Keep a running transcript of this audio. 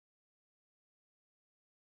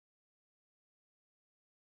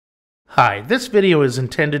Hi, this video is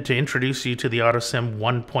intended to introduce you to the OtoSim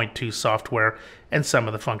 1.2 software and some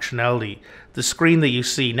of the functionality. The screen that you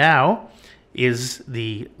see now is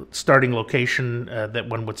the starting location that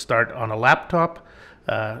one would start on a laptop.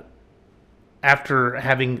 After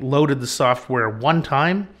having loaded the software one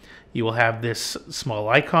time, you will have this small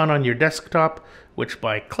icon on your desktop, which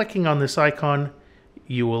by clicking on this icon,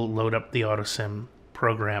 you will load up the OtoSim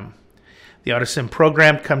program. The OtoSim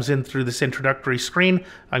program comes in through this introductory screen.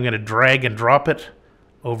 I'm going to drag and drop it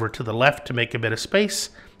over to the left to make a bit of space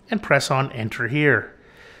and press on Enter here.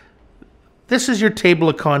 This is your table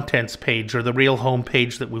of contents page, or the real home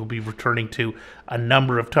page that we'll be returning to a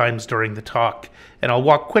number of times during the talk. And I'll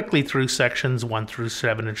walk quickly through sections 1 through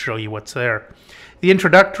 7 and show you what's there. The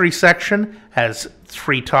introductory section has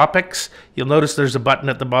 3 topics. You'll notice there's a button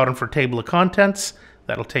at the bottom for table of contents.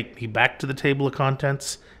 That'll take me back to the table of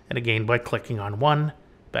contents. And again, by clicking on one,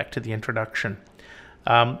 back to the introduction.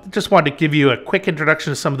 Just wanted to give you a quick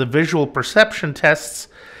introduction to some of the visual perception tests.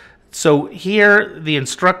 So here, the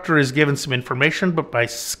instructor is given some information, but by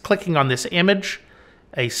clicking on this image,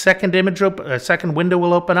 a second window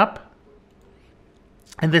will open up.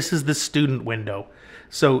 And this is the student window.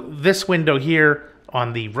 So this window here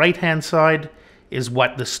on the right-hand side is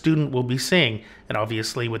what the student will be seeing. And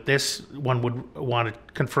obviously with this, one would want to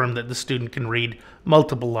confirm that the student can read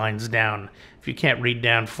multiple lines down. If you can't read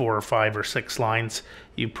down 4 or 5 or 6 lines,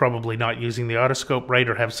 you're probably not using the otoscope right,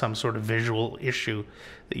 or have some sort of visual issue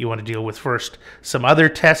that you want to deal with first. Some other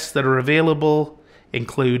tests that are available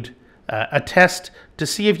include a test to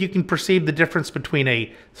see if you can perceive the difference between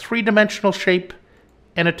a 3-dimensional shape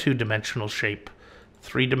and a 2-dimensional shape.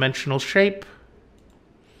 3-dimensional shape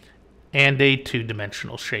and a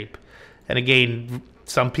 2-dimensional shape. And again,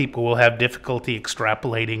 some people will have difficulty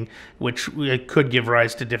extrapolating, which could give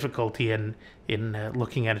rise to difficulty in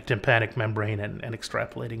looking at a tympanic membrane and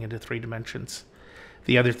extrapolating into 3 dimensions.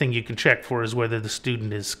 The other thing you can check for is whether the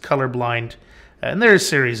student is colorblind. And there are a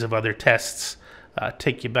series of other tests.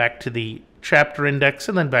 Take you back to the chapter index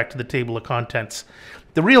and then back to the table of contents.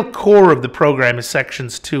 The real core of the program is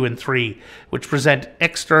sections 2 and 3, which present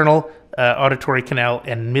external auditory canal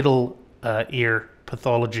and middle ear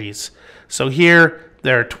pathologies. So here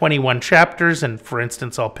there are 21 chapters, and for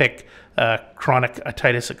instance I'll pick chronic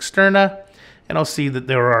otitis externa, and I'll see that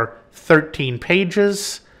there are 13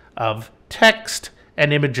 pages of text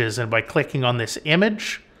and images, and by clicking on this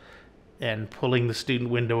image and pulling the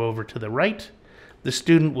student window over to the right, the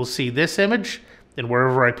student will see this image, and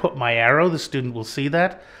wherever I put my arrow, the student will see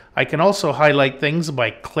that. I can also highlight things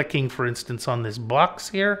by clicking, for instance, on this box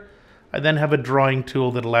here. I then have a drawing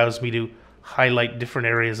tool that allows me to highlight different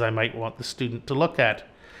areas I might want the student to look at.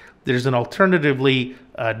 There's alternatively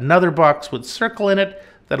another box with circle in it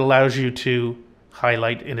that allows you to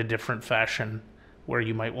highlight in a different fashion where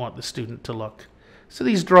you might want the student to look. So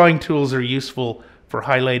these drawing tools are useful for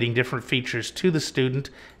highlighting different features to the student,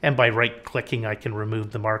 and by right-clicking I can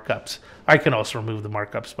remove the markups. I can also remove the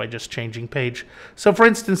markups by just changing page. So for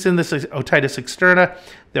instance, in this otitis externa,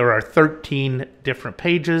 there are 13 different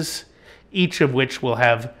pages, each of which will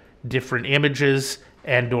have different images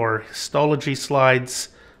and or histology slides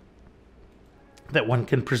that one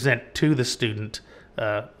can present to the student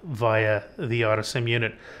via the OtoSim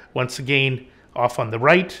unit. Once again, off on the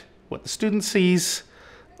right, what the student sees,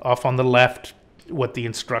 off on the left, what the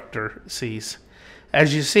instructor sees.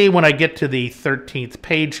 As you see, when I get to the 13th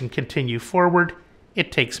page and continue forward,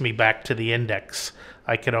 it takes me back to the index.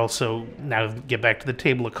 I could also now get back to the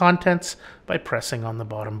table of contents by pressing on the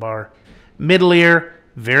bottom bar. Middle ear,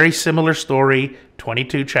 very similar story,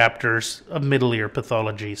 22 chapters of middle ear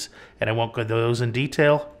pathologies, and I won't go into those in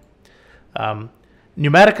detail.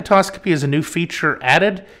 Pneumatic otoscopy is a new feature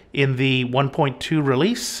added in the 1.2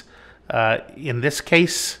 release. In this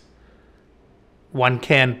case, one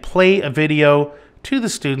can play a video to the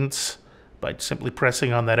students by simply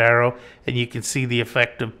pressing on that arrow, and you can see the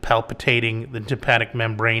effect of palpitating the tympanic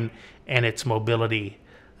membrane and its mobility.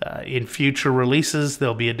 In future releases,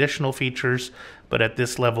 there'll be additional features, but at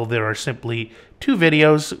this level there are simply 2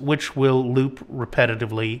 videos which will loop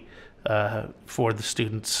repetitively for the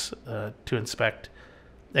students to inspect.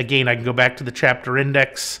 Again, I can go back to the chapter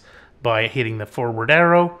index by hitting the forward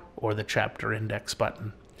arrow or the chapter index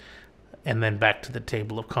button, and then back to the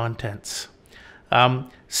table of contents.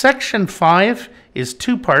 Section 5 is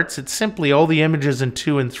 2 parts. It's simply all the images in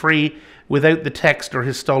 2 and 3 without the text or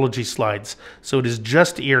histology slides. So it is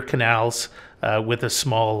just ear canals with a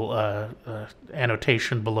small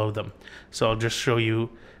annotation below them. So I'll just show you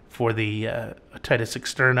for the otitis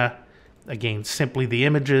externa, again, simply the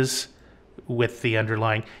images with the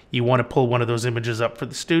underlying. You want to pull one of those images up for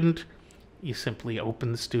the student, you simply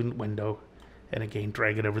open the student window and again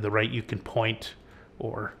drag it over the right. You can point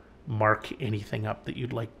or mark anything up that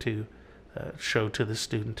you'd like to show to the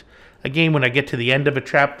student. Again, when I get to the end of a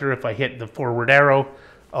chapter, if I hit the forward arrow,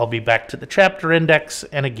 I'll be back to the chapter index,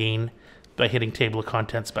 and again, by hitting table of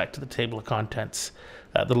contents, back to the table of contents.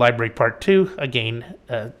 The library part 2, again,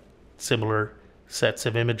 similar sets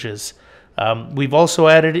of images. We've also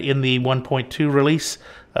added in the 1.2 release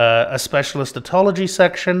a specialist pathology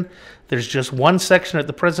section. There's just one section at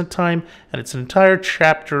the present time, and it's an entire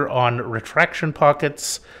chapter on retraction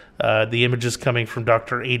pockets. The images coming from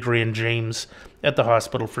Dr. Adrian James at the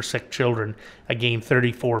Hospital for Sick Children. Again,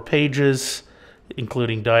 34 pages,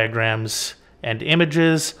 including diagrams and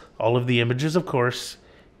images. All of the images, of course,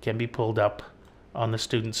 can be pulled up on the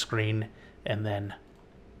student screen and then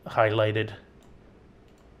highlighted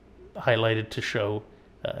to show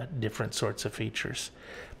different sorts of features.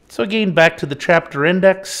 So again, back to the chapter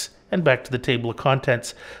index and back to the table of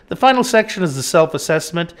contents. The final section is the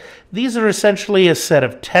self-assessment. These are essentially a set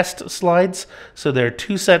of test slides. So there are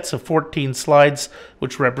 2 sets of 14 slides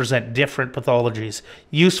which represent different pathologies,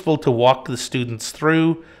 useful to walk the students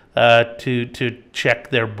through to check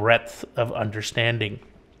their breadth of understanding.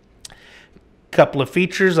 Couple of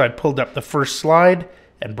features. I pulled up the first slide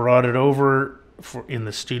and brought it over in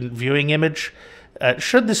the student viewing image.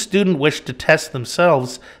 Should the student wish to test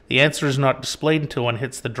themselves, the answer is not displayed until one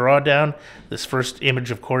hits the drawdown. This first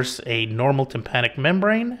image, of course, a normal tympanic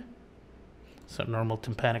membrane. So normal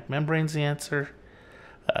tympanic membrane is the answer.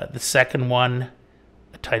 The second one,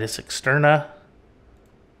 otitis externa.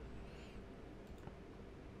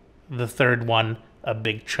 The third one, a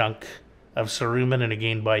big chunk of cerumen. And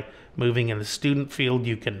again, by moving in the student field,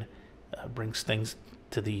 you can bring things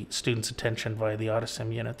to the student's attention via the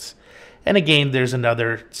OtoSim units. And again, there's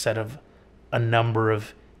another set of a number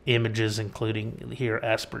of images, including here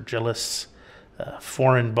aspergillus,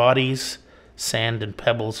 foreign bodies, sand and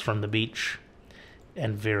pebbles from the beach,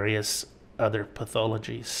 and various other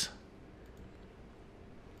pathologies.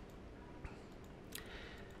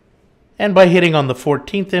 And by hitting on the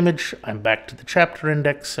 14th image, I'm back to the chapter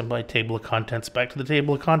index, and by table of contents, back to the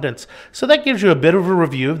table of contents. So that gives you a bit of a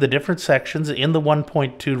review of the different sections in the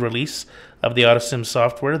 1.2 release of the OtoSim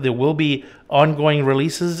software. There will be ongoing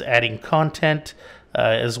releases adding content,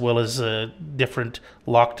 as well as different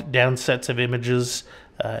locked down sets of images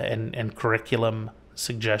and curriculum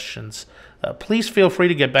suggestions. Please feel free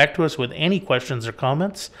to get back to us with any questions or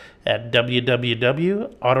comments at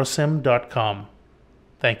www.autosim.com.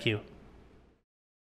 Thank you.